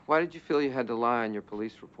Why did you feel you had to lie on your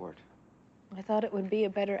police report? I thought it would be a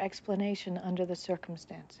better explanation under the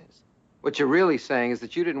circumstances. What you're really saying is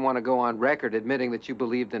that you didn't want to go on record admitting that you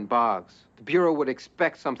believed in Boggs. The Bureau would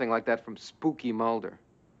expect something like that from Spooky Mulder,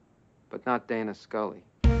 but not Dana Scully.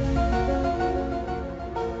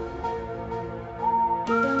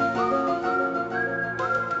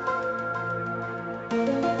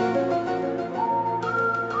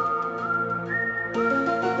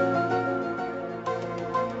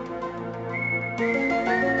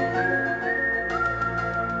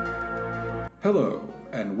 Hello,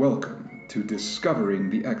 and welcome to Discovering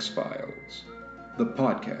the X-Files, the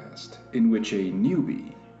podcast in which a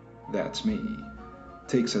newbie, that's me,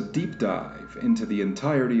 takes a deep dive into the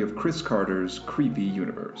entirety of Chris Carter's creepy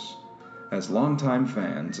universe, as longtime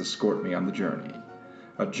fans escort me on the journey,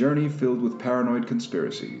 a journey filled with paranoid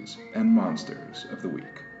conspiracies and monsters of the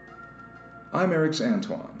week. I'm Eric's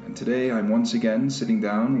Antoine, and today I'm once again sitting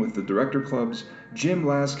down with the Director Club's Jim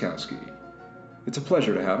Laskowski. It's a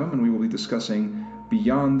pleasure to have him, and we will be discussing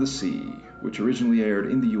Beyond the Sea, which originally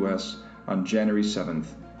aired in the U.S. on January 7th,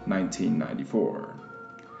 1994.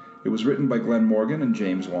 It was written by Glenn Morgan and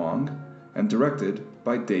James Wong, and directed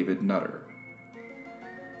by David Nutter.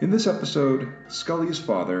 In this episode, Scully's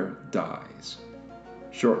father dies.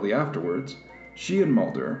 Shortly afterwards, she and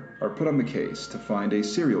Mulder are put on the case to find a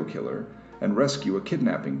serial killer and rescue a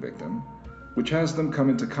kidnapping victim, which has them come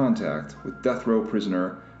into contact with death row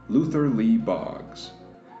prisoner Luther Lee Boggs,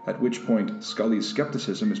 at which point Scully's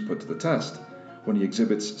skepticism is put to the test when he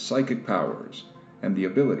exhibits psychic powers and the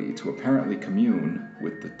ability to apparently commune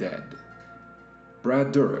with the dead. Brad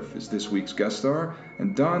Dourif is this week's guest star,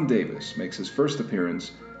 and Don Davis makes his first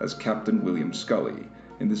appearance as Captain William Scully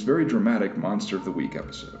in this very dramatic Monster of the Week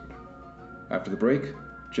episode. After the break,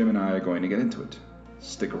 Jim and I are going to get into it.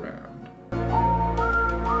 Stick around.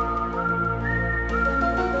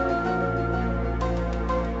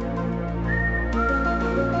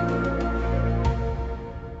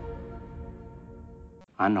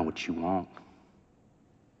 I know what you want,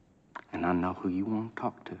 and I know who you want to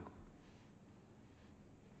talk to.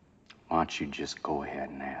 Why don't you just go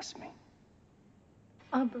ahead and ask me?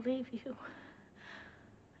 I'll believe you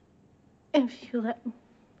if you let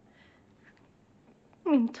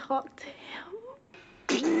me talk to him.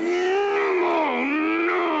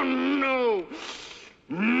 No!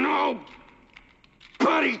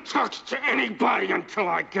 Nobody talks to anybody until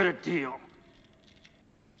I get a deal.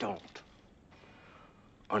 Don't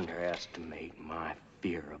underestimate my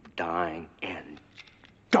fear of dying, and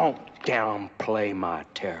don't downplay my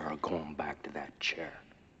terror going back to that chair.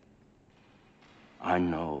 I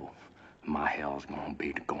know my hell's gonna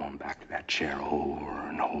be going back to that chair over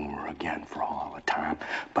and over again for all the time,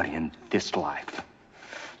 but in this life,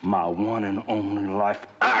 my one and only life,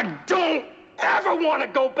 I don't ever want to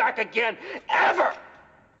go back again, ever!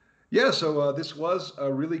 Yeah, so this was a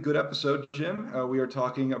really good episode, Jim. We are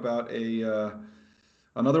talking about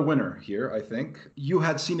another winner here, I think. You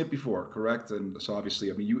had seen it before, correct? And so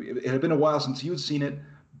obviously, I mean, it had been a while since you'd seen it,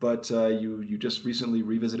 but you just recently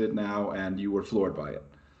revisited it now, and you were floored by it.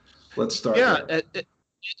 Let's start there.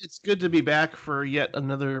 It's good to be back for yet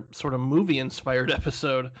another sort of movie-inspired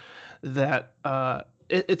episode that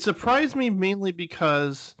it surprised me mainly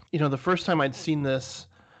because, you know, the first time I'd seen this,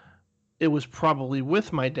 it was probably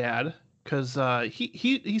with my dad, because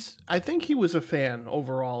he's I think he was a fan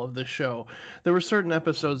overall of the show. There were certain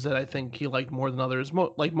episodes that I think he liked more than others,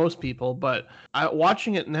 like most people. But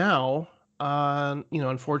watching it now,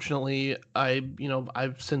 unfortunately,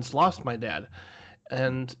 I've since lost my dad,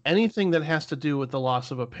 and anything that has to do with the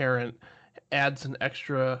loss of a parent adds an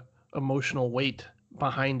extra emotional weight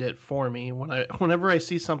behind it for me whenever I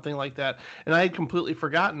see something like that. And I had completely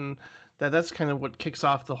forgotten that's kind of what kicks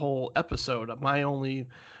off the whole episode. My only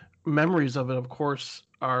memories of it, of course,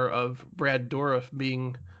 are of Brad Dourif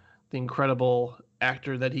being the incredible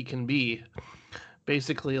actor that he can be.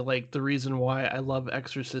 Basically, like, the reason why I love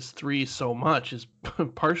Exorcist 3 so much is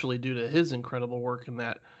partially due to his incredible work in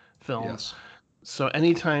that film. Yes. So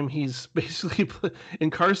anytime he's basically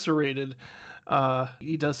incarcerated,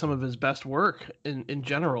 he does some of his best work in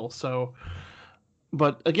general. So,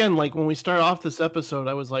 but again, like, when we start off this episode,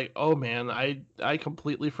 I was like, oh man, I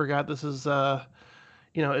completely forgot this is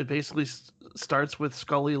it basically starts with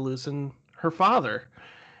Scully losing her father,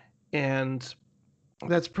 and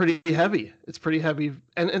that's pretty heavy. It's pretty heavy,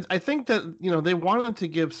 and I think that they wanted to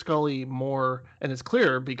give Scully more, and it's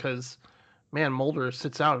clear because, man, Mulder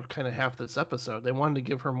sits out kind of half this episode. They wanted to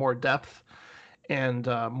give her more depth and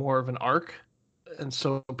more of an arc, and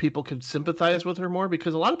so people could sympathize with her more,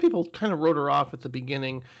 because a lot of people kind of wrote her off at the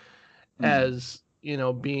beginning as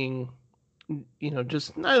being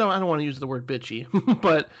just I don't want to use the word bitchy,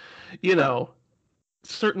 but you know,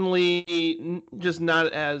 certainly just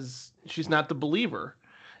not as she's not the believer.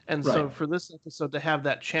 And Right. so for this episode to have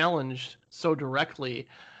that challenged so directly,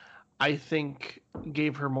 I think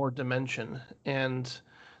gave her more dimension. And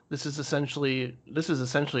this is essentially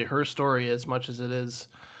her story as much as it is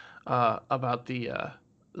about the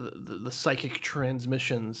psychic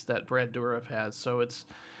transmissions that Brad Dourif has. So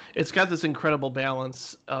it's got this incredible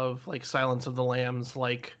balance of like Silence of the Lambs,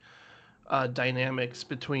 like dynamics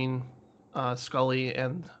between Scully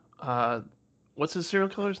and what's his serial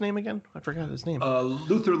killer's name again? I forgot his name.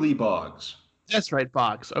 Luther Lee Boggs. That's right,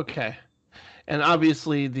 Boggs. Okay. And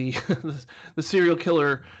obviously the the serial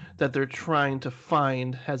killer that they're trying to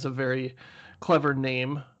find has a very clever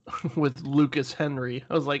name with Lucas Henry.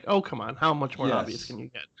 I was like, oh come on, how much more obvious can you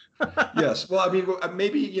get? Yes. Well, I mean,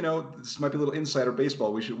 maybe this might be a little insider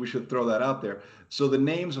baseball. We should throw that out there. So the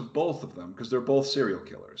names of both of them, because they're both serial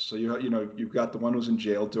killers. So you've got the one who's in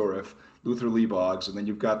jail, Dourif, Luther Lee Boggs, and then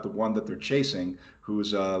you've got the one that they're chasing,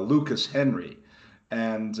 who's Lucas Henry.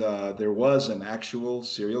 And there was an actual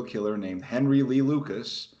serial killer named Henry Lee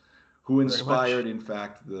Lucas, who inspired, in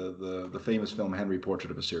fact, the famous film Henry,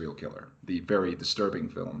 Portrait of a Serial Killer, the very disturbing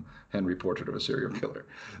film Henry, Portrait of a Serial Killer.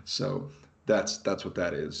 So that's what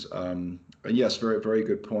that is. And yes, very, very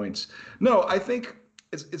good points. No, I think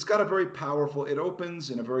it's got a very powerful. It opens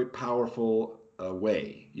in a very powerful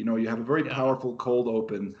way. You have a very powerful cold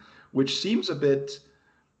open, which seems a bit.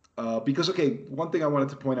 Because, okay, one thing I wanted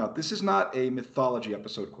to point out, this is not a mythology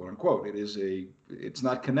episode, quote unquote. It's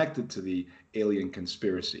not connected to the alien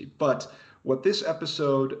conspiracy. But what this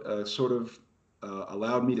episode sort of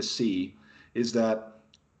allowed me to see is that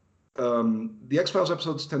the X-Files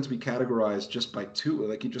episodes tend to be categorized just by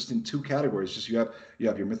just in two categories. Just you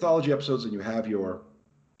have your mythology episodes and you have your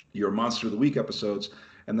Monster of the Week episodes,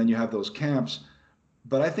 and then you have those camps.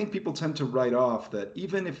 But I think people tend to write off that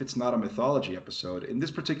even if it's not a mythology episode, in this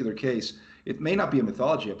particular case, it may not be a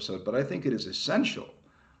mythology episode, but I think it is essential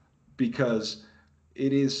because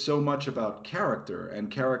it is so much about character and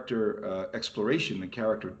character exploration and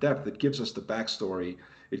character depth. It gives us the backstory.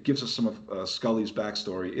 It gives us some of Scully's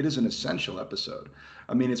backstory. It is an essential episode.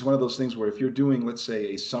 I mean, it's one of those things where if you're doing, let's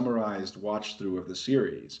say, a summarized watch through of the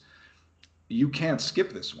series, you can't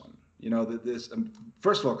skip this one.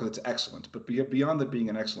 First of all, because it's excellent, but beyond it being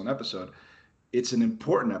an excellent episode, it's an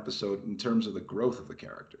important episode in terms of the growth of the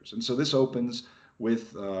characters. And so this opens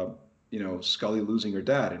with, Scully losing her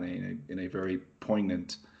dad in a very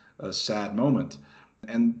poignant, sad moment.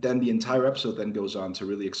 And then the entire episode then goes on to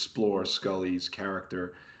really explore Scully's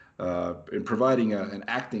character in providing an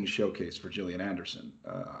acting showcase for Gillian Anderson,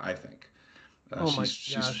 I think.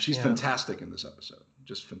 She's fantastic in this episode,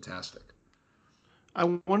 just fantastic.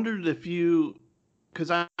 I wondered if because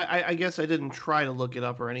I guess I didn't try to look it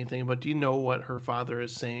up or anything, but do you know what her father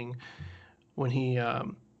is saying when he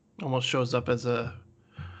almost shows up as a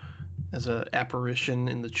apparition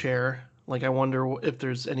in the chair? Like, I wonder if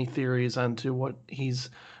there's any theories onto what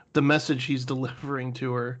the message he's delivering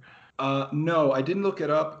to her. No, I didn't look it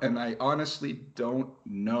up, and I honestly don't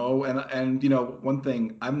know. And one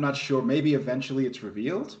thing, I'm not sure. Maybe eventually it's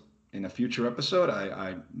revealed in a future episode.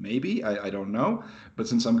 I don't know. But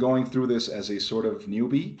since I'm going through this as a sort of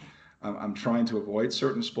newbie, I'm trying to avoid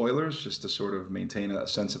certain spoilers just to sort of maintain a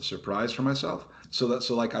sense of surprise for myself. So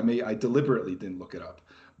I deliberately didn't look it up.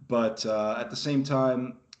 But at the same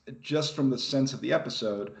time, just from the sense of the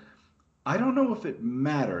episode, I don't know if it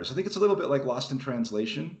matters. I think it's a little bit like Lost in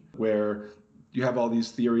Translation, where you have all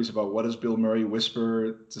these theories about what does Bill Murray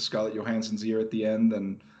whisper to Scarlett Johansson's ear at the end,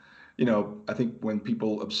 and I think when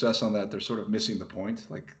people obsess on that, they're sort of missing the point.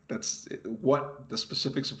 Like what the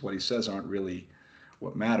specifics of what he says aren't really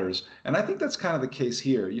what matters. And I think that's kind of the case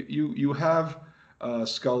here. You have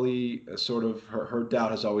Scully sort of her doubt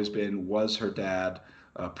has always been, was her dad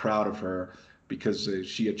proud of her because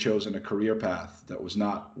she had chosen a career path that was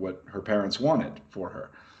not what her parents wanted for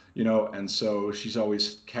her, and so she's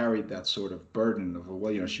always carried that sort of burden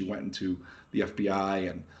of, she went into the FBI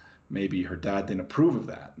and maybe her dad didn't approve of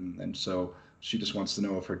that. And so she just wants to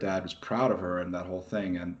know if her dad was proud of her and that whole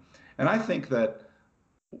thing. And I think that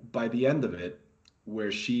by the end of it,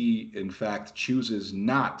 where she, in fact, chooses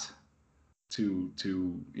not to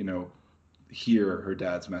hear her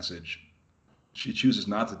dad's message, she chooses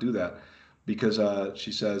not to do that because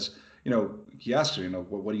she says, he asks her,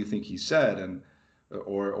 what do you think he said? And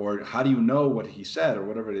or how do you know what he said or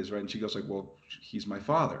whatever it is, right? And she goes like, well, he's my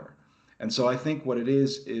father. And so I think what it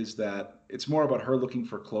is that it's more about her looking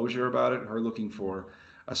for closure about it, her looking for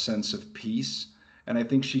a sense of peace. And I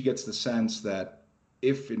think she gets the sense that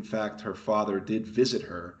if, in fact, her father did visit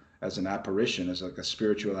her as an apparition, as like a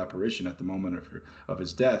spiritual apparition at the moment of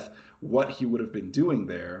his death, what he would have been doing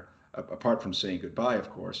there, apart from saying goodbye, of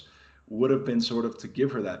course, would have been sort of to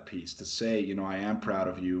give her that peace, to say, you know, I am proud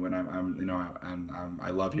of you, and I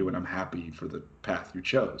love you, and I'm happy for the path you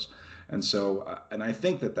chose. And so, and I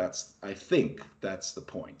think that's the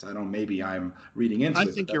point. I don't. Maybe I'm reading into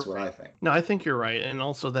it, but that's what I think. No, I think you're right, and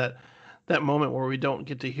also that moment where we don't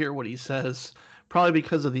get to hear what he says, probably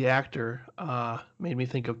because of the actor, made me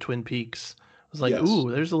think of Twin Peaks. I was like, yes.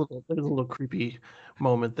 Ooh, there's a little creepy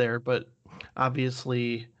moment there, but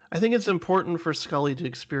obviously, I think it's important for Scully to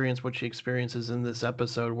experience what she experiences in this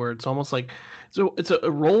episode, where it's almost like it's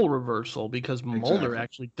a role reversal because Mulder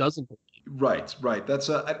actually doesn't believe. Right. That's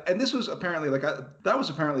and this was apparently that was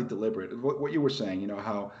apparently deliberate. What you were saying, you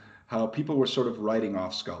know, how people were sort of writing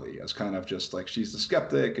off Scully as kind of just like she's the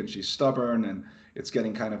skeptic and she's stubborn and it's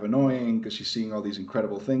getting kind of annoying because she's seeing all these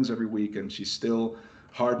incredible things every week and she's still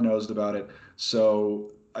hard-nosed about it.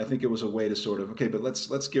 So I think it was a way to sort of, okay, but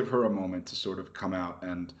let's give her a moment to sort of come out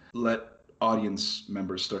and let audience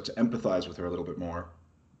members start to empathize with her a little bit more.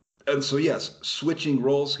 And so yes, switching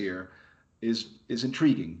roles here is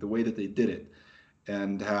intriguing, the way that they did it,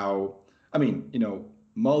 and how, I mean, you know,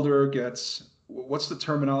 Mulder gets, what's the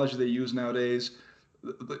terminology they use nowadays?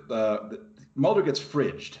 Mulder gets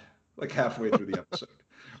fridged like halfway through the episode,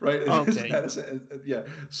 right? Okay. Yeah.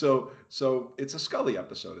 So it's a Scully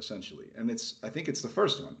episode essentially, and I think it's the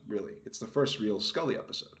first one, really. It's the first real Scully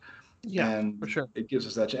episode. Yeah, and for sure. It gives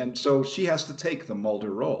us that, and so she has to take the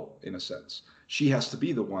Mulder role in a sense. She has to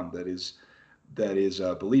be the one that is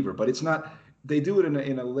a believer, but it's not. They do it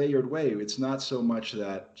in a layered way. It's not so much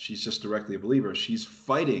that she's just directly a believer. She's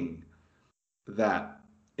fighting that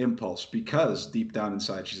impulse because deep down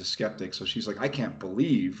inside she's a skeptic. So she's like, I can't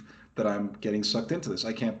believe that I'm getting sucked into this.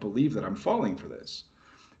 I can't believe that I'm falling for this.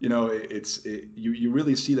 You know, you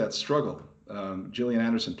really see that struggle. Gillian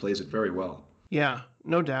Anderson plays it very well. Yeah,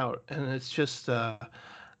 no doubt. And it's just, I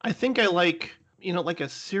think I like, you know, like a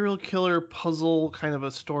serial killer puzzle kind of a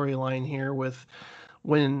storyline here with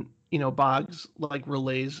when, you know, Boggs like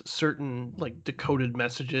relays certain like decoded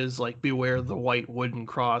messages like beware the white wooden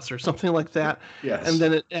cross or something like that. Yes. And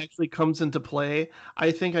then it actually comes into play.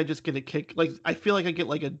 I think I just get a kick. Like, I feel like I get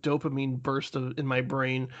like a dopamine burst in my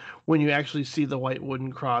brain when you actually see the white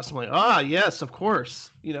wooden cross. I'm like, yes, of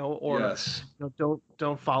course, you know, or yes. You know,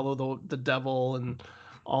 don't follow the devil and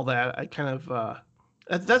all that. I kind of,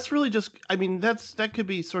 that's really just, I mean, that could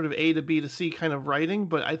be sort of A to B to C kind of writing,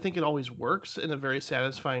 but I think it always works in a very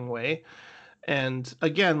satisfying way. And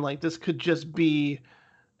again, like this could just be,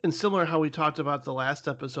 and similar how we talked about the last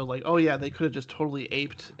episode, like, oh yeah, they could have just totally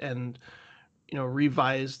aped and, you know,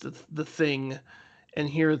 revised the thing. And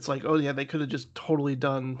here it's like, oh yeah, they could have just totally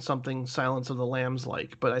done something Silence of the Lambs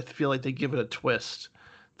like, but I feel like they give it a twist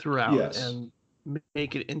throughout. Yes. And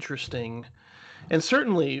make it interesting and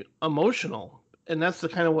certainly emotional. And that's the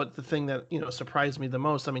kind of the thing that, you know, surprised me the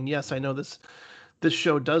most. I mean, yes, I know this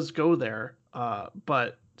show does go there,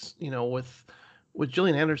 but you know, with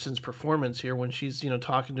Gillian Anderson's performance here, when she's, you know,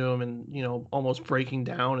 talking to him and, you know, almost breaking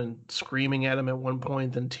down and screaming at him at one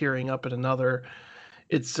point, then tearing up at another,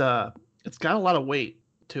 it's got a lot of weight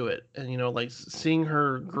to it. And, you know, like seeing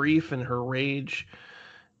her grief and her rage,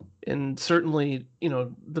 and certainly, you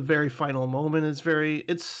know, the very final moment is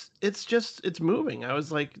it's moving. I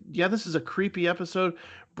was like, yeah, this is a creepy episode.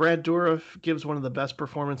 Brad Dourif gives one of the best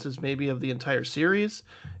performances maybe of the entire series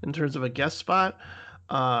in terms of a guest spot.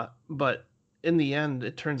 But in the end,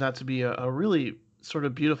 it turns out to be a really sort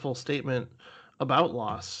of beautiful statement about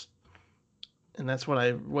loss. And that's what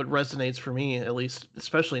resonates for me, at least,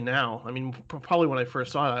 especially now. I mean, probably when I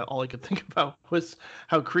first saw it, all I could think about was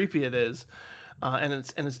how creepy it is. And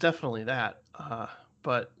it's definitely that.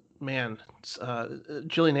 But man,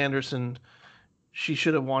 Gillian Anderson, she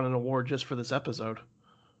should have won an award just for this episode.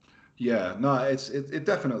 Yeah, no, it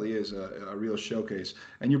definitely is a real showcase.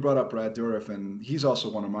 And you brought up Brad Dourif, and he's also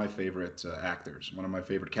one of my favorite actors, one of my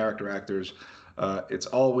favorite character actors. He's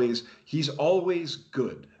always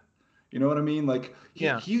good. You know what I mean? Like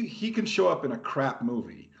he can show up in a crap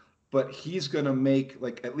movie, but he's gonna make,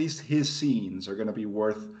 like, at least his scenes are gonna be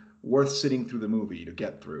worth sitting through the movie to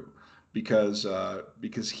get through, because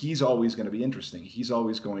he's always going to be interesting. He's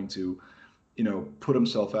always going to, you know, put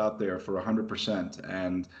himself out there for 100%,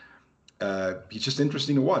 and he's just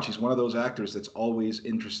interesting to watch. He's one of those actors that's always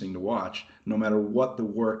interesting to watch, no matter what the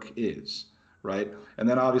work is, right? And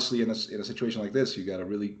then obviously in a situation like this, you got a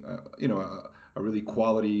really a really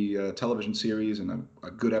quality television series and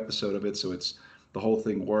a good episode of it, so the whole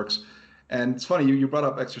thing works. And it's funny, you brought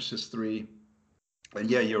up Exorcist 3. And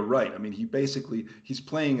yeah, you're right. I mean, he's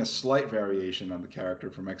playing a slight variation on the character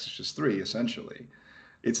from Exorcist 3, essentially.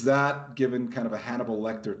 It's that given kind of a Hannibal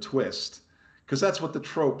Lecter twist, because that's what the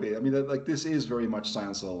trope is. I mean, like this is very much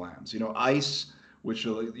Silence of the Lambs. You know, Ice, which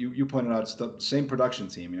you pointed out, it's the same production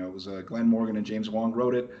team. You know, it was Glenn Morgan and James Wong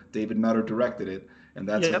wrote it. David Nutter directed it, and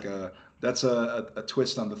that's Yep. a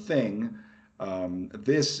twist on The Thing.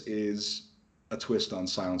 This is a twist on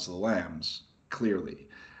Silence of the Lambs, clearly,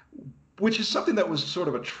 which is something that was sort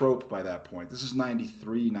of a trope by that point. This is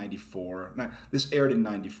 93, 94. This aired in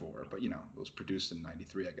 94, but, you know, it was produced in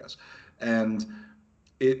 93, I guess. And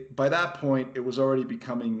by that point, it was already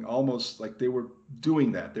becoming almost like they were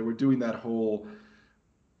doing that. They were doing that whole,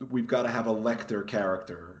 we've got to have a Lecter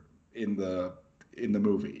character in the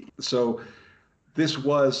movie. So this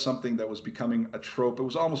was something that was becoming a trope. It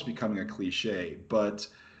was almost becoming a cliche, but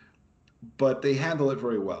they handle it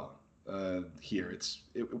very well. Here.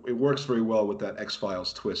 It works very well with that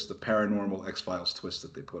X-Files twist, the paranormal X-Files twist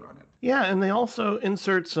that they put on it. Yeah, and they also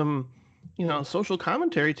insert some, social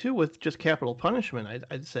commentary too with just capital punishment,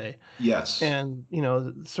 I'd say. Yes. And,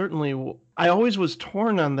 certainly I always was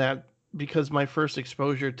torn on that because my first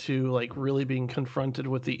exposure to like really being confronted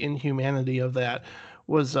with the inhumanity of that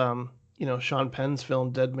was, Sean Penn's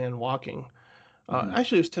film Dead Man Walking.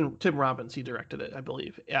 Actually, it was Tim Robbins. He directed it, I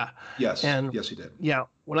believe. Yeah. Yes. And yes, he did. yeah,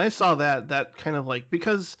 when I saw that kind of like,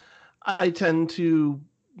 because I tend to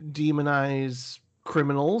demonize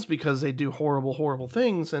criminals because they do horrible, horrible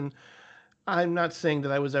things. And I'm not saying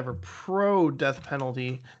that I was ever pro death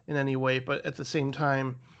penalty in any way, but at the same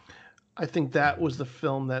time, I think that was the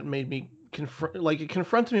film that made me it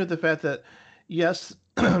confronted me with the fact that, yes,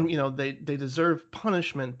 they deserve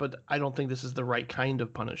punishment, but I don't think this is the right kind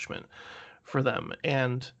of punishment for them.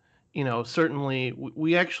 And certainly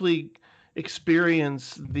we actually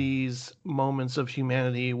experience these moments of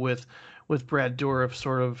humanity with Brad Dourif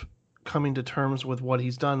sort of coming to terms with what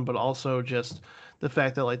he's done, but also just the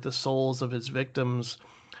fact that like the souls of his victims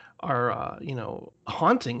are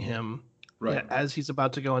haunting him right as he's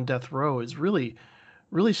about to go on death row is really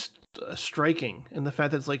striking. And the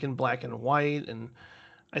fact that it's like in black and white, and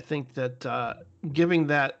I think that giving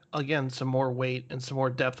that again some more weight and some more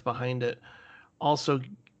depth behind it also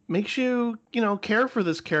makes you care for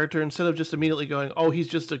this character instead of just immediately going, oh, he's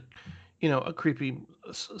just a creepy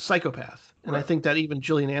psychopath. And right. I think that even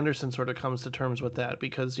Gillian Anderson sort of comes to terms with that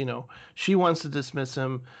because she wants to dismiss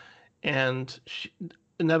him, and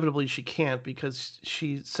inevitably she can't because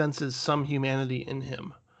she senses some humanity in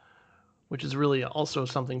him, which is really also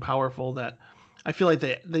something powerful that I feel like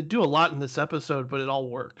they do a lot in this episode, but it all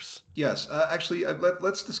works. Yes, actually,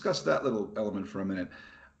 let's discuss that little element for a minute.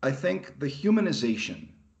 I think the humanization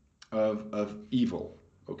of evil,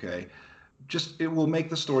 okay, just it will make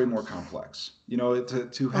the story more complex.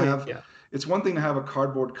 To have it's one thing to have a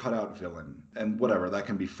cardboard cutout villain and whatever, that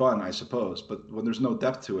can be fun, I suppose, but when there's no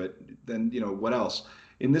depth to it, then what else?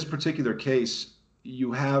 In this particular case,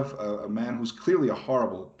 you have a man who's clearly a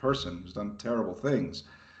horrible person who's done terrible things.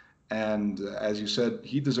 And as you said,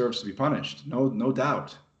 he deserves to be punished, no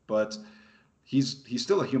doubt. But he's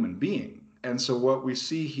still a human being. And so what we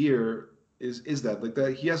see here is that like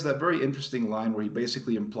that he has that very interesting line where he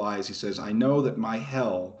basically implies, he says, I know that my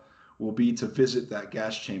hell will be to visit that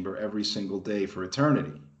gas chamber every single day for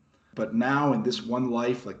eternity. But now in this one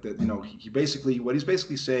life, like that, what he's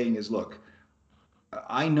basically saying is, look,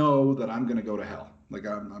 I know that I'm going to go to hell. Like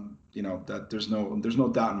I'm that there's no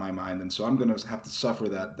doubt in my mind, and so I'm going to have to suffer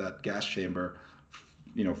that gas chamber,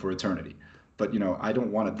 for eternity. But I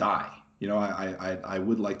don't want to die. I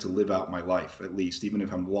would like to live out my life, at least, even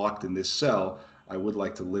if I'm locked in this cell. I would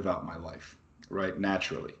like to live out my life, right,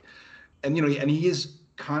 naturally. And and he is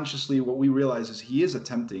consciously, what we realize is he is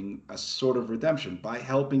attempting a sort of redemption by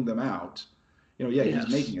helping them out.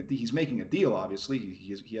 Yes. He's making a deal. Obviously,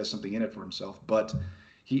 he has something in it for himself, but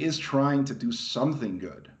he is trying to do something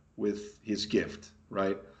good with his gift,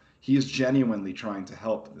 right? He is genuinely trying to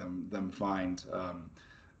help them find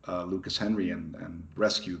Lucas Henry and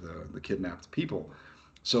rescue the kidnapped people.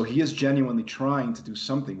 So he is genuinely trying to do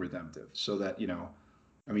something redemptive, so that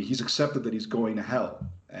he's accepted that he's going to hell,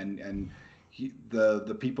 and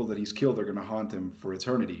the people that he's killed are going to haunt him for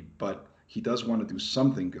eternity. But he does want to do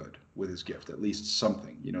something good with his gift, at least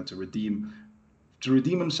something, to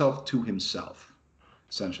redeem himself to himself,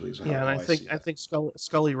 essentially. And I think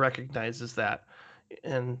Scully recognizes that,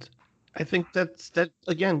 and I think that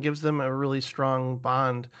again gives them a really strong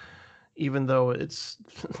bond, even though there's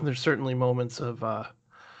certainly moments of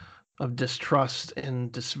distrust and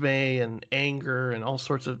dismay and anger and all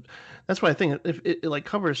sorts of. That's why I think it like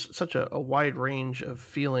covers such a wide range of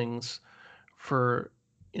feelings for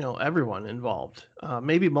everyone involved.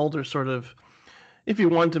 Maybe Mulder sort of, if you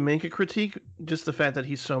want to make a critique, just the fact that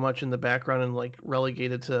he's so much in the background and like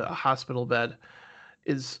relegated to a hospital bed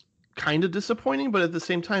is kind of disappointing, but at the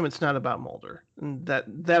same time, it's not about Mulder, and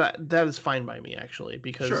that is fine by me actually,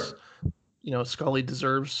 because Sure. Scully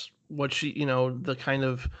deserves what she, the kind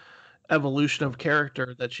of evolution of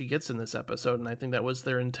character that she gets in this episode, and I think that was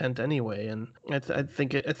their intent anyway. And I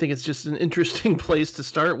think it's just an interesting place to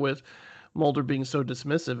start with Mulder being so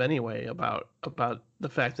dismissive anyway about the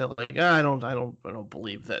fact that like I don't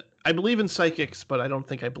believe that. I believe in psychics, but I don't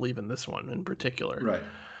think I believe in this one in particular. Right.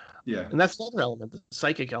 Yeah. And that's the other element. The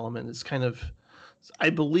psychic element is kind of, I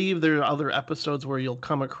believe there are other episodes where you'll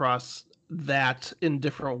come across that in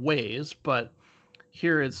different ways, but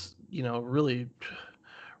here it's, really,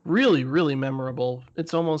 really, really memorable.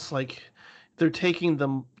 It's almost like they're taking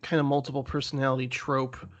the kind of multiple personality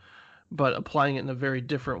trope, but applying it in a very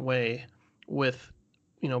different way with,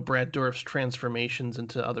 Brad Dourif's transformations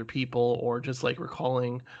into other people, or just like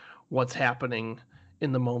recalling what's happening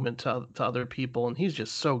in the moment to other people. And he's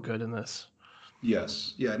just so good in this.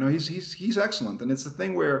 Yes. Yeah. No, he's excellent, and it's the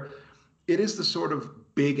thing where it is the sort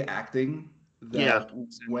of big acting Yeah, that,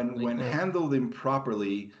 when yeah. handled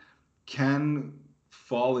improperly, can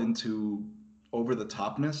fall into over the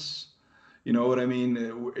topness. You know what I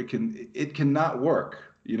mean? It cannot work.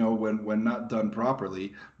 When not done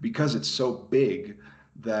properly, because it's so big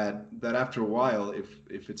that after a while,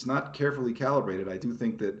 if it's not carefully calibrated, I do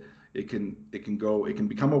think that it can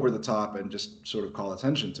become over the top and just sort of call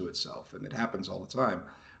attention to itself, and it happens all the time.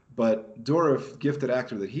 But Dourif, gifted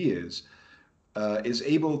actor that he is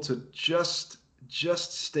able to just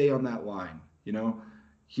stay on that line.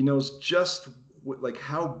 He knows just like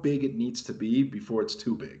how big it needs to be before it's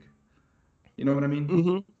too big. You know what I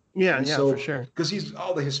mean? Yeah, And yeah, so, for sure. because he's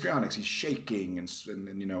all the histrionics, he's shaking and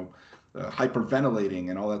hyperventilating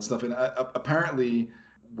and all that stuff. And apparently,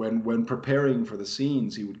 when preparing for the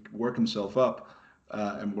scenes, he would work himself up,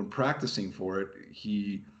 and when practicing for it,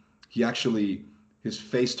 he actually, his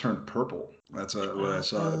face turned purple. That's what I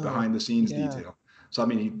saw, behind the scenes Yeah. detail. So I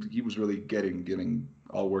mean, he was really getting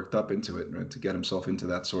all worked up into it, right, to get himself into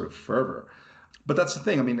that sort of fervor. But that's the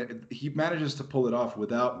thing. I mean, he manages to pull it off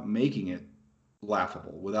without making it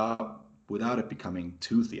laughable, without it becoming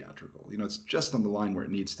too theatrical. It's just on the line where it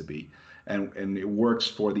needs to be, and it works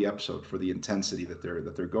for the episode, for the intensity that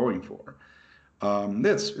they're going for.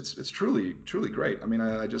 It's truly great. I mean,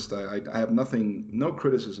 I have no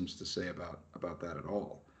criticisms to say about that at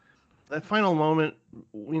all. That final moment,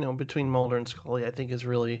 between Mulder and Scully, I think is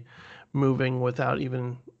really moving without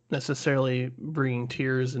even necessarily bringing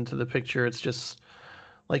tears into the picture. It's just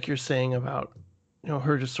like you're saying about,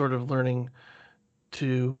 her just sort of learning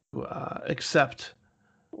to accept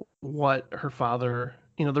what her father,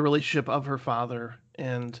 the relationship of her father,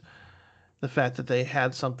 and the fact that they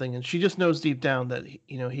had something, and she just knows deep down that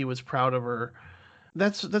he was proud of her.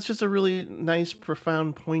 That's just a really nice,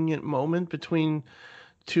 profound, poignant moment between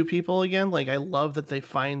two people again. Like I love that they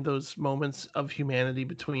find those moments of humanity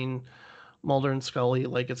between Mulder and Scully.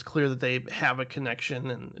 Like it's clear that they have a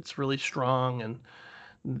connection, and it's really strong, and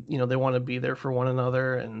they want to be there for one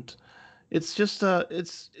another. And it's just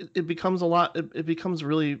it becomes a lot. It becomes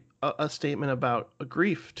really a statement about a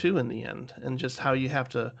grief too in the end, and just how you have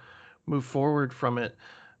to move forward from it,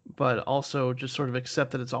 but also just sort of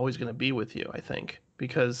accept that it's always going to be with you. I think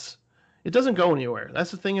because it doesn't go anywhere.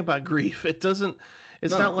 That's the thing about grief. It doesn't.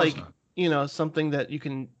 It's No, not of course like not. something that you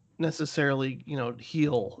can necessarily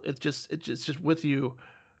heal. It's just with you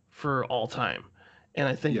for all time. And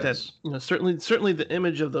I think that Yes. certainly the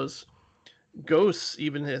image of those ghosts,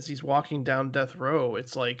 even as he's walking down death row,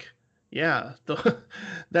 it's like, yeah,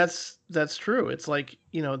 that's true. It's like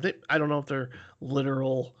I don't know if they're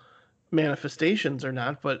literal manifestations or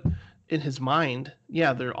not, but in his mind,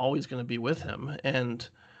 yeah, they're always going to be with him. And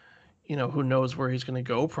who knows where he's going to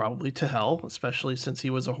go, probably to hell, especially since he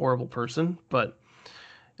was a horrible person. But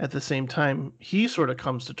at the same time, he sort of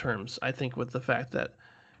comes to terms, I think, with the fact that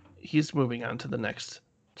he's moving on to the next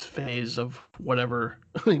phase of whatever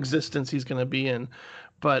existence he's going to be in.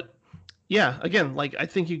 But yeah, again, like I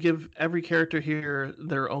think you give every character here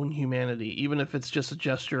their own humanity, even if it's just a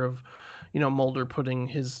gesture of, Mulder putting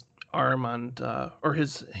his arm on or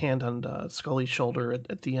his hand on Scully's shoulder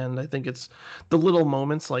at the end. I think it's the little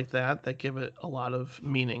moments like that that give it a lot of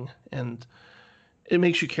meaning, and it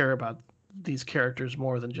makes you care about these characters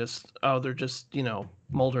more than just, oh, they're just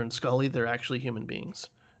Mulder and Scully. They're actually human beings,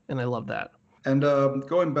 and I love that. And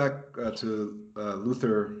going back to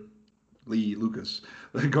Luther Lee Lucas,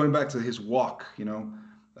 going back to his walk,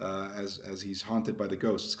 as he's haunted by the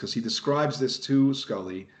ghosts, because he describes this to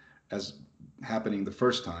Scully as happening the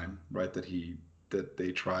first time, right? That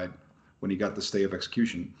they tried when he got the stay of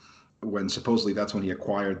execution, when supposedly that's when he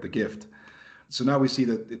acquired the gift. So now we see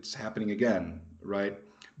that it's happening again, right?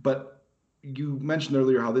 But you mentioned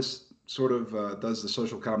earlier how this sort of does the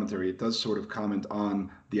social commentary. It does sort of comment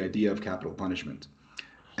on the idea of capital punishment.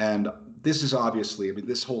 And this is obviously, I mean,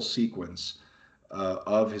 this whole sequence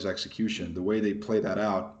of his execution, the way they play that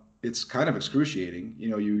out, it's kind of excruciating. You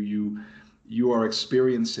know, you are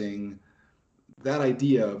experiencing that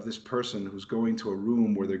idea of this person who's going to a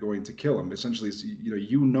room where they're going to kill him. Essentially,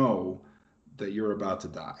 you know that you're about to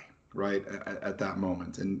die, right, at that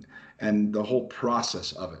moment, and the whole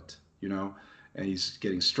process of it, you know, and he's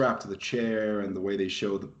getting strapped to the chair, and the way they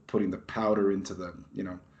show putting the powder into the,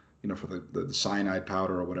 for the cyanide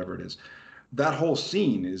powder or whatever it is. That whole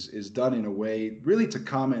scene is done in a way really to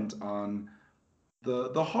comment on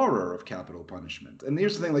the horror of capital punishment. And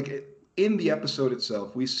here's the thing, like in the episode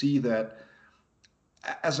itself, we see that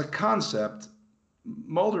as a concept,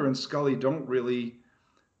 Mulder and Scully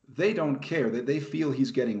they don't care. They feel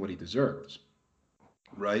he's getting what he deserves,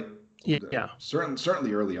 right? Yeah.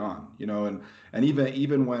 Certainly early on, you know, and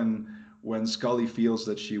even when Scully feels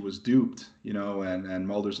that she was duped, you know, and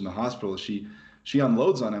Mulder's in the hospital, she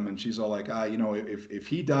unloads on him, and she's all like, if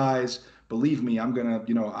he dies, believe me, I'm gonna,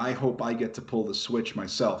 I hope I get to pull the switch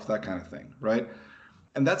myself, that kind of thing, right?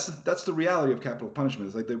 And that's the reality of capital punishment.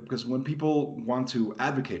 It's like because when people want to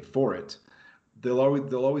advocate for it, they'll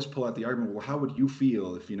always pull out the argument, well, how would you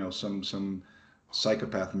feel if some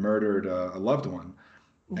psychopath murdered a loved one?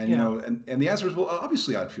 And and the answer is, well,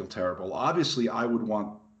 obviously I'd feel terrible. Obviously I would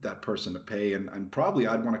want that person to pay, and probably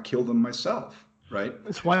I'd want to kill them myself, right?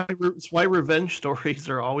 It's why revenge stories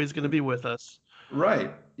are always going to be with us.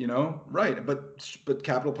 Right. Right. But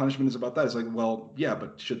capital punishment is about that. It's like, well, yeah,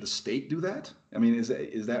 but should the state do that? I mean, is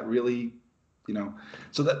that really,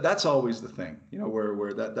 so that's always the thing,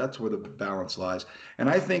 where that's where the balance lies. And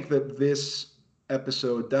I think that this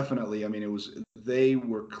episode definitely, I mean, they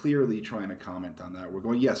were clearly trying to comment on that. We're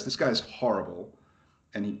going, yes, this guy's horrible,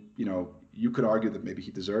 and he, you could argue that maybe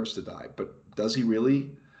he deserves to die, but does he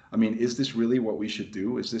really? I mean, is this really what we should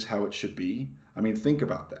do? Is this how it should be? I mean, think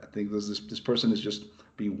about that. Think this person is just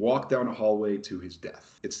being walked down a hallway to his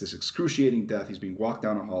death. It's this excruciating death. He's being walked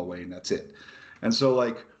down a hallway, and that's it. And so,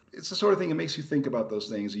 like, it's the sort of thing that makes you think about those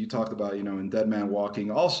things. You talked about, in Dead Man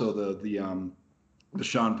Walking. Also, the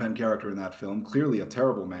Sean Penn character in that film, clearly a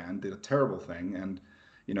terrible man, did a terrible thing, and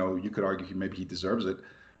you could argue maybe he deserves it,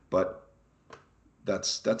 but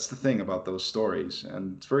that's the thing about those stories,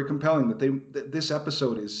 and it's very compelling that this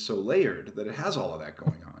episode is so layered that it has all of that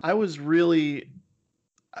going on. I was really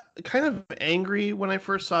kind of angry when I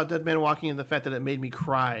first saw Dead Man Walking, and the fact that it made me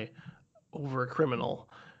cry over a criminal.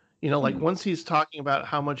 Once he's talking about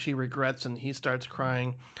how much he regrets and he starts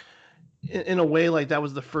crying, in a way, like that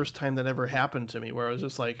was the first time that ever happened to me, where I was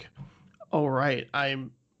just like, oh, right,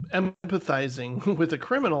 I'm empathizing with a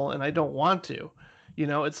criminal and I don't want to.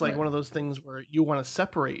 It's like one of those things where you want to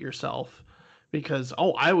separate yourself because,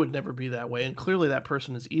 I would never be that way. And clearly that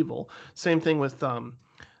person is evil. Same thing with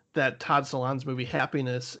that Todd Solondz movie,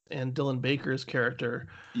 Happiness, and Dylan Baker's character,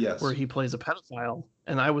 yes, where he plays a pedophile.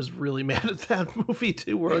 And I was really mad at that movie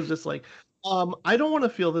too, where I was just like, I don't want to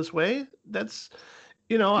feel this way. That's,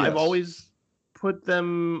 yes. I've always put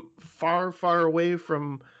them far, far away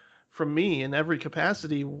from me in every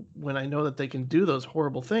capacity when I know that they can do those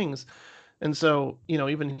horrible things. And so,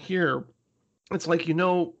 even here, it's like,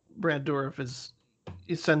 Brad Dourif is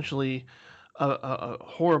essentially a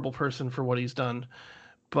horrible person for what he's done.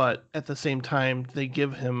 But at the same time, they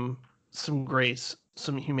give him some grace,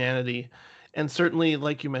 some humanity, and certainly,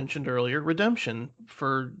 like you mentioned earlier, redemption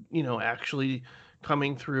for, actually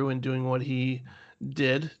coming through and doing what he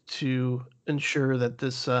did to ensure that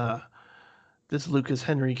this Lucas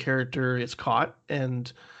Henry character is caught.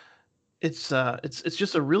 And it's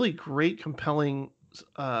just a really great, compelling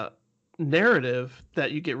narrative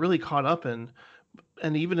that you get really caught up in.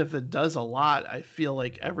 And even if it does a lot, I feel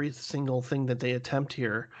like every single thing that they attempt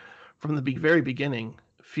here from the very beginning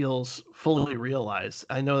feels fully realized.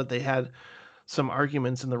 I know that they had some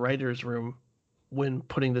arguments in the writer's room when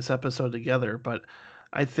putting this episode together, but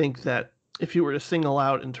I think that if you were to single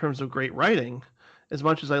out in terms of great writing, as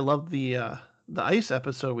much as I love the Ice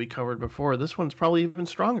episode we covered before, this one's probably even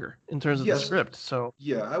stronger in terms of the script. So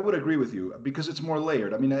yeah, I would agree with you because it's more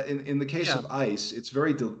layered. I mean, in the case of Ice, it's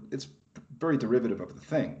very derivative of the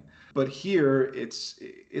thing, but here it's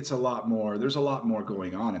a lot more. There's a lot more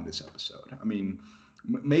going on in this episode. I mean,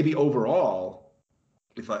 maybe overall,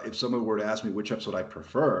 if someone were to ask me which episode I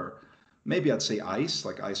prefer, Maybe I'd say Ice,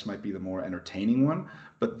 like Ice might be the more entertaining one,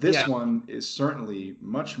 but this Yeah. one is certainly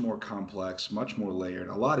much more complex, much more layered.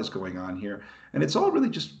 A lot is going on here, and it's all really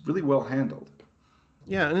just really well handled.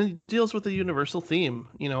 Yeah, and it deals with the universal theme,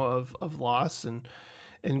 of loss and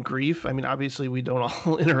grief. I mean, obviously we don't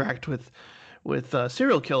all interact with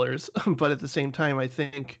serial killers, but at the same time, I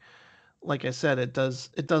think, like I said, it does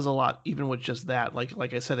a lot even with just that.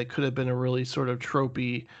 Like I said, it could have been a really sort of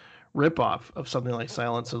tropey ripoff of something like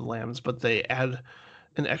Silence of the Lambs, but they add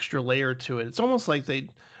an extra layer to it. It's almost like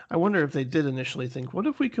I wonder if they did initially think, what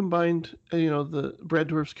if we combined, the Brad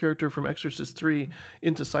Dourif's character from Exorcist 3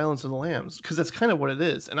 into Silence of the Lambs? Because that's kind of what it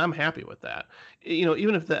is, and I'm happy with that.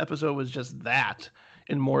 Even if the episode was just that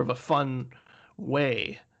in more of a fun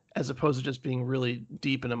way, as opposed to just being really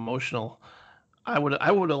deep and emotional, I would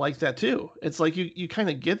have liked that too. It's like you kind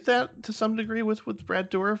of get that to some degree with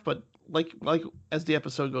Brad Dourif, but like as the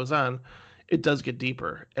episode goes on, it does get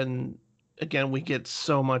deeper, and again we get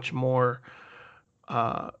so much more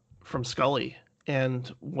uh, from Scully and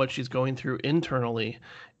what she's going through internally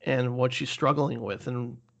and what she's struggling with.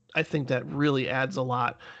 And I think that really adds a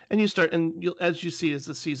lot. And as you see as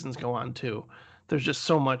the seasons go on too, there's just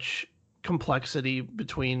so much complexity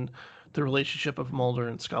between the relationship of Mulder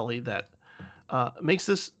and Scully that makes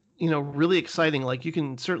this really exciting. Like you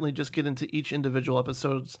can certainly just get into each individual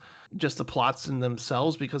episodes, just the plots in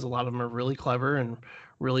themselves, because a lot of them are really clever and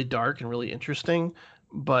really dark and really interesting.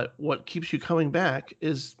 But what keeps you coming back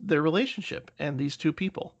is their relationship and these two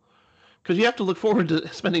people, because you have to look forward to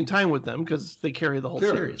spending time with them because they carry the whole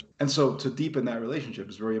Clearly. series. And so to deepen that relationship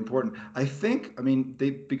is very important. I think, I mean,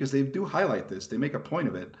 because they do highlight this, they make a point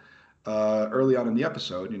of it early on in the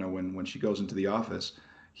episode, when she goes into the office.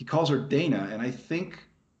 He calls her Dana, and I think,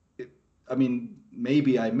 I mean,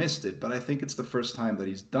 maybe I missed it, but I think it's the first time that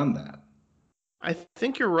he's done that. I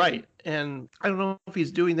think you're right, and I don't know if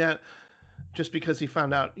he's doing that just because he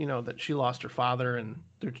found out, that she lost her father, and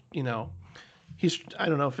he's I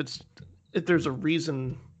don't know if there's a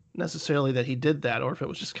reason necessarily that he did that, or if it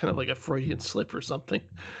was just kind of like a Freudian slip or something.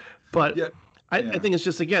 But Yeah, I yeah. think it's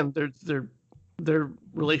just, again, their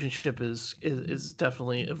relationship is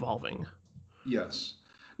definitely evolving. Yes.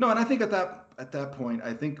 No, and I think at that point,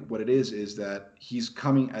 I think what it is that he's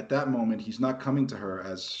coming at that moment. He's not coming to her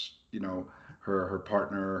as her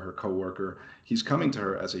partner, her coworker. He's coming to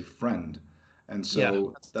her as a friend, and Yeah,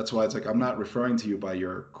 so that's why it's like I'm not referring to you by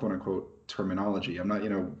your quote unquote terminology. I'm not.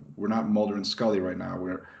 We're not Mulder and Scully right now.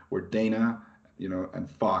 We're Dana, and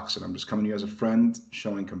Fox, and I'm just coming to you as a friend,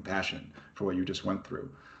 showing compassion for what you just went through.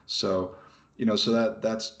 So, so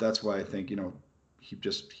that's why I think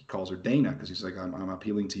he calls her Dana because he's like I'm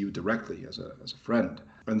appealing to you directly as a friend,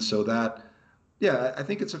 and so that yeah, I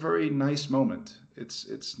think it's a very nice moment.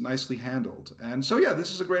 It's nicely handled, and so yeah,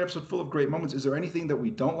 this is a great episode full of great moments. Is there anything that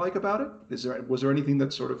we don't like about it? Was there anything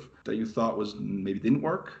that you thought was maybe didn't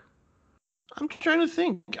work? I'm trying to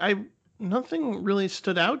think. I Nothing really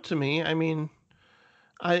stood out to me. I mean,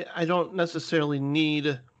 I don't necessarily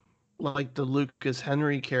need like the Lucas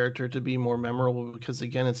Henry character to be more memorable, because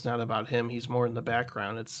again, it's not about him. He's more in the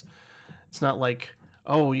background. It's not like,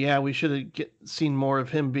 oh yeah, we should have seen more of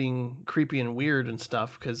him being creepy and weird and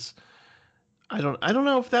stuff, because I don't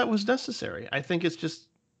know if that was necessary. I think it's just,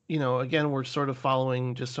 again, we're sort of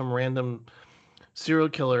following just some random serial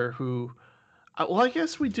killer who, well, I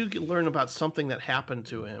guess we do learn about something that happened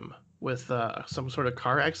to him with some sort of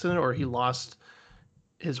car accident, or he lost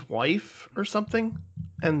his wife or something,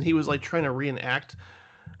 and he was like trying to reenact.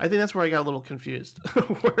 I think that's where I got a little confused,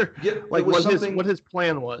 where Yeah, it like was what something. his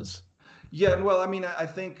plan was. Yeah, and well, I mean, I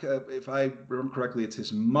think if I remember correctly, it's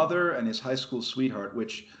his mother and his high school sweetheart,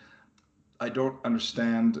 which I don't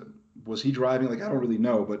understand. Was he driving? Like, I don't really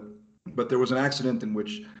know, but there was an accident in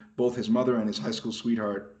which both his mother and his high school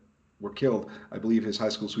sweetheart were killed. I believe his high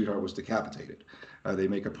school sweetheart was decapitated. They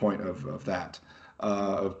make a point of that,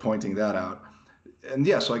 of pointing that out. And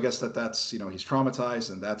yeah, so I guess that's he's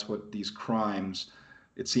traumatized, and that's what these crimes.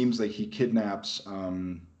 It seems like he kidnaps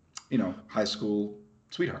high school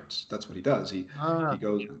sweethearts. That's what he does. He Ah,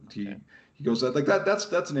 goes he okay. he goes like that.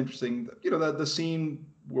 That's an interesting the scene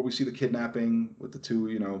where we see the kidnapping with the two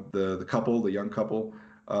the couple, the young couple.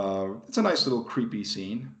 It's a nice little creepy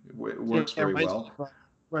scene. It Yeah, works very well.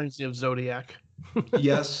 reminds me of Zodiac.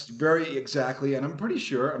 Yes, very exactly, and I'm pretty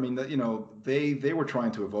sure. I mean, that they were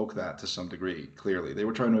trying to evoke that to some degree. Clearly, they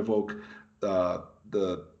were trying to evoke uh,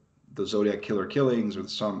 the the Zodiac killer killings or the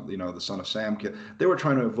Son of Sam kill. They were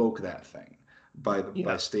trying to evoke that thing by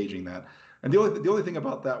Yeah, staging that. And the only thing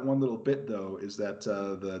about that one little bit though is that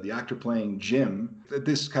the actor playing Jim,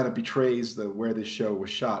 this kind of betrays the where this show was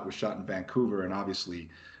shot in Vancouver and obviously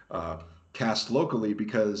uh, cast locally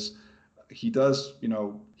because he does,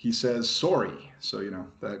 he says sorry. So,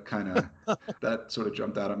 that kind of, that sort of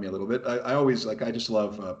jumped out at me a little bit. I always I just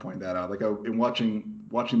love pointing that out. Like in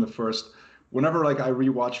watching the first, whenever I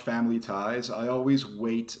rewatch Family Ties, I always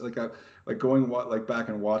wait, going back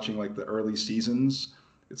and watching the early seasons.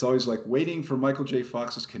 It's always waiting for Michael J.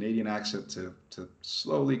 Fox's Canadian accent to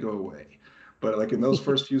slowly go away. But in those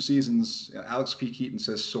first few seasons, Alex P. Keaton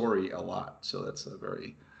says sorry a lot. So that's a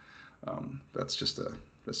very, that's just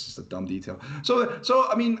a dumb detail. So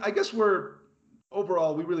I mean, I guess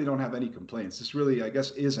overall, we really don't have any complaints. This really, I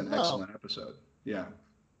guess, is an excellent episode. Yeah.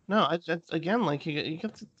 No, again, you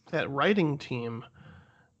get that writing team.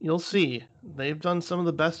 You'll see they've done some of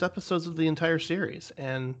the best episodes of the entire series,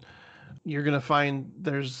 and you're gonna find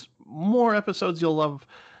there's more episodes you'll love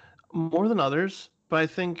more than others. But I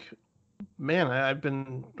think, man, I've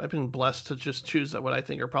been blessed to just choose what I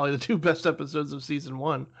think are probably the two best episodes of season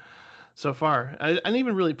 1 so far. I didn't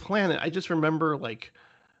even really plan it. I just remember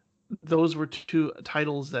those were two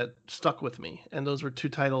titles that stuck with me, and those were two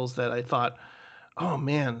titles that I thought, oh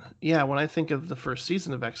man, yeah. When I think of the first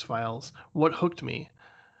season of X-Files, what hooked me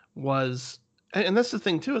was, and that's the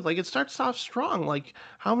thing too, is it starts off strong.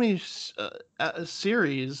 How many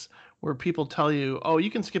series where people tell you, oh, you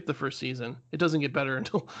can skip the first season, it doesn't get better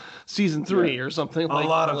until season 3 or something. A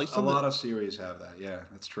lot of series have that. Yeah,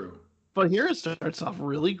 that's true. But here it starts off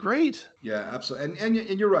really great. Yeah, absolutely. And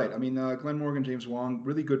you're right. I mean, Glenn Morgan, James Wong,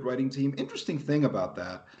 really good writing team. Interesting thing about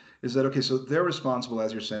that is that, okay, so they're responsible,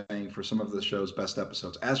 as you're saying, for some of the show's best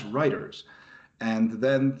episodes as writers. And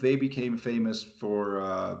then they became famous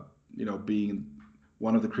for, being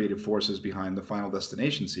one of the creative forces behind the Final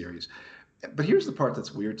Destination series. But here's the part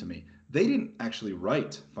that's weird to me. They didn't actually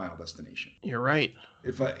write Final Destination. You're right.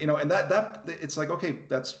 And that it's okay,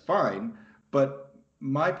 that's fine. But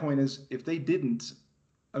my point is, if they didn't,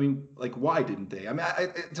 I mean, why didn't they? I mean,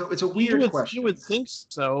 it's a weird question. You would think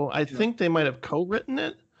so. I think they might have co-written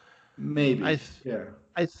it. Maybe.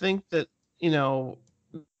 I think that,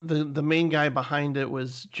 the main guy behind it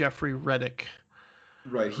was Jeffrey Reddick.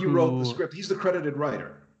 Right. He wrote the script. He's the credited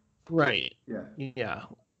writer. Right. Yeah. Yeah.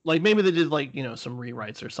 Maybe they did some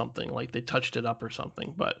rewrites or something, they touched it up or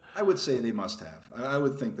something, but I would say they must have. I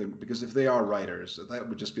would think that, because if they are writers, that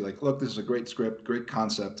would just be look, this is a great script, great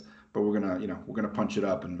concept, but we're gonna punch it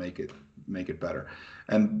up and make it better.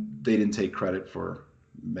 And they didn't take credit for,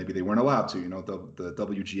 maybe they weren't allowed to, the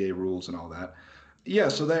WGA rules and all that. Yeah,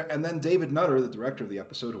 so and then David Nutter, the director of the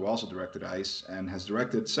episode, who also directed Ice and has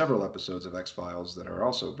directed several episodes of X-Files that are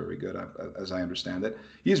also very good, as I understand it.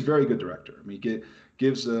 He's a very good director. I mean,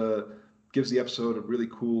 gives the episode a really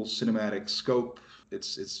cool cinematic scope.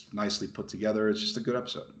 It's nicely put together. It's just a good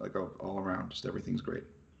episode, all around. Just everything's great.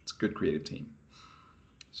 It's a good creative team.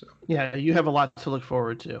 So yeah, you have a lot to look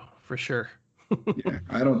forward to, for sure. Yeah,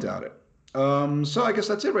 I don't doubt it. So I guess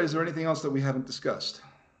that's it, right? Is there anything else that we haven't discussed?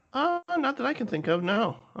 Not that I can think of,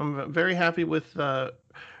 no. I'm very happy with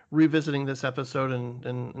revisiting this episode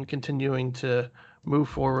and continuing to move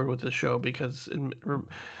forward with the show, because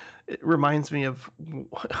it reminds me of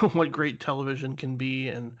what great television can be,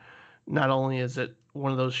 and not only is it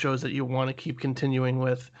one of those shows that you want to keep continuing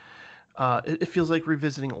with, it feels like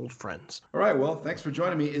revisiting old friends. All right, well, thanks for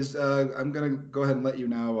joining me. I'm going to go ahead and let you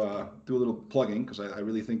now do a little plugging, because I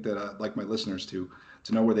really think that I'd like my listeners to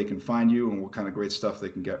know where they can find you and what kind of great stuff they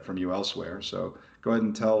can get from you elsewhere. So go ahead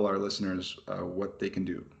and tell our listeners what they can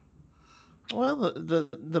do. Well,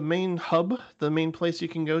 the main hub, the main place you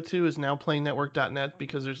can go to is nowplayingnetwork.net,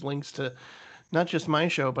 because there's links to not just my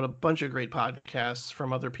show, but a bunch of great podcasts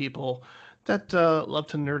from other people that love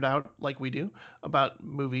to nerd out like we do about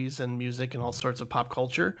movies and music and all sorts of pop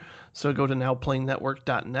culture. So go to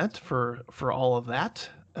nowplayingnetwork.net for all of that,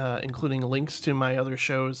 including links to my other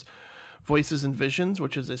shows, Voices and Visions,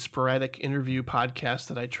 which is a sporadic interview podcast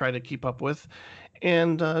that I try to keep up with,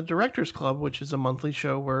 and Directors Club, which is a monthly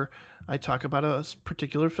show where I talk about a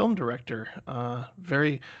particular film director.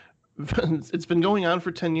 It's been going on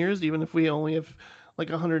for 10 years, even if we only have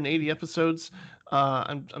 180 episodes.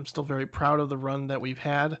 I'm still very proud of the run that we've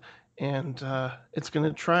had, and it's going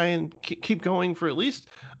to try and keep going for at least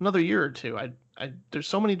another year or two. There's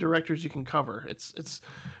so many directors you can cover.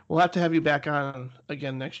 We'll have to have you back on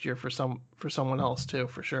again next year for someone else too,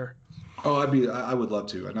 for sure. Oh, I would love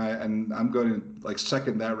to, and I'm going to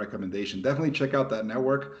second that recommendation. Definitely check out that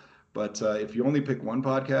network. But if you only pick one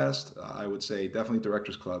podcast, I would say definitely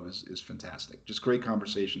Directors Club is fantastic. Just great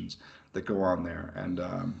conversations that go on there. And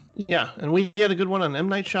yeah, and we had a good one on M.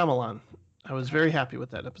 Night Shyamalan. I was very happy with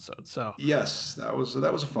that episode. So yes, that was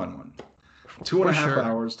a fun one. 2.5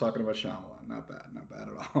 hours talking about Shyamalan. Not bad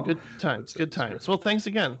at all. Good times. Well, thanks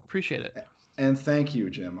again. Appreciate it. And thank you,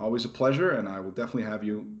 Jim. Always a pleasure, and I will definitely have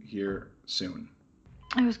you here soon.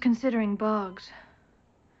 I was considering Boggs.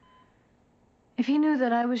 If he knew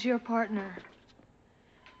that I was your partner,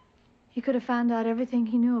 he could have found out everything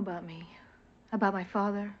he knew about me, about my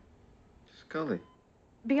father. Scully.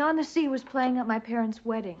 Beyond the Sea was playing at my parents'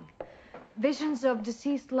 wedding. Visions of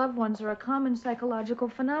deceased loved ones are a common psychological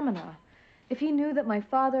phenomena. If he knew that my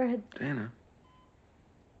father had... Dana,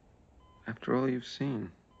 after all you've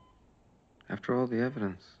seen, after all the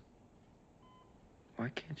evidence, why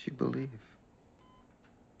can't you believe?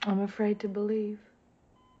 I'm afraid to believe.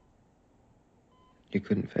 You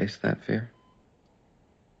couldn't face that fear?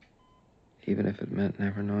 Even if it meant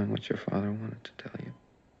never knowing what your father wanted to tell you?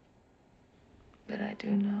 But I do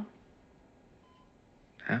know.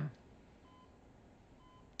 How?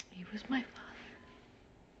 He was my father.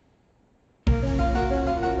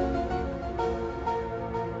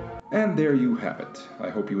 And there you have it. I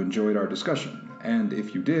hope you enjoyed our discussion. And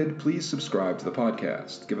if you did, please subscribe to the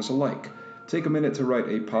podcast, give us a like, take a minute to write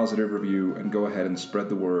a positive review, and go ahead and spread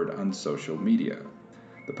the word on social media.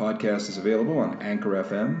 The podcast is available on Anchor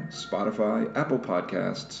FM, Spotify, Apple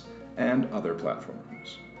Podcasts, and other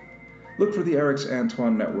platforms. Look for the Eric's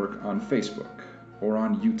Antoine Network on Facebook or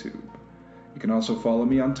on YouTube. You can also follow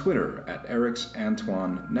me on Twitter at Eric's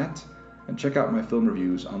Antoine Net and check out my film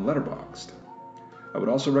reviews on Letterboxd. I would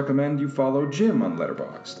also recommend you follow Jim on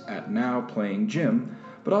Letterboxd at NowPlayingJim,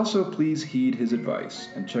 but also please heed his advice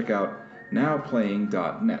and check out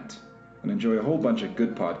nowplaying.net and enjoy a whole bunch of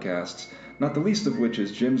good podcasts, not the least of which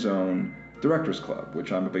is Jim's own Directors Club,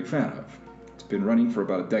 which I'm a big fan of. It's been running for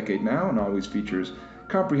about a decade now and always features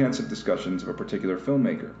comprehensive discussions of a particular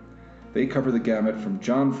filmmaker. They cover the gamut from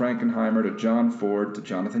John Frankenheimer to John Ford to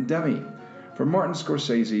Jonathan Demme, from Martin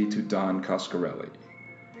Scorsese to Don Coscarelli.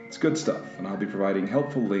 It's good stuff, and I'll be providing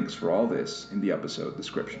helpful links for all this in the episode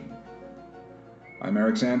description. I'm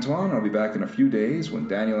Eric's Antoine. I'll be back in a few days when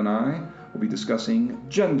Daniel and I will be discussing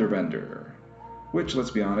Genderbender, which,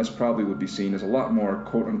 let's be honest, probably would be seen as a lot more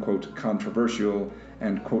quote-unquote controversial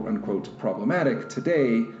and quote-unquote problematic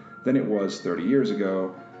today than it was 30 years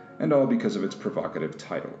ago, and all because of its provocative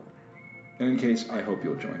title. In any case, I hope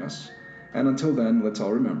you'll join us, and until then, let's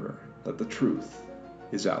all remember that the truth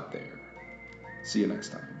is out there. See you next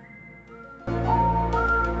time.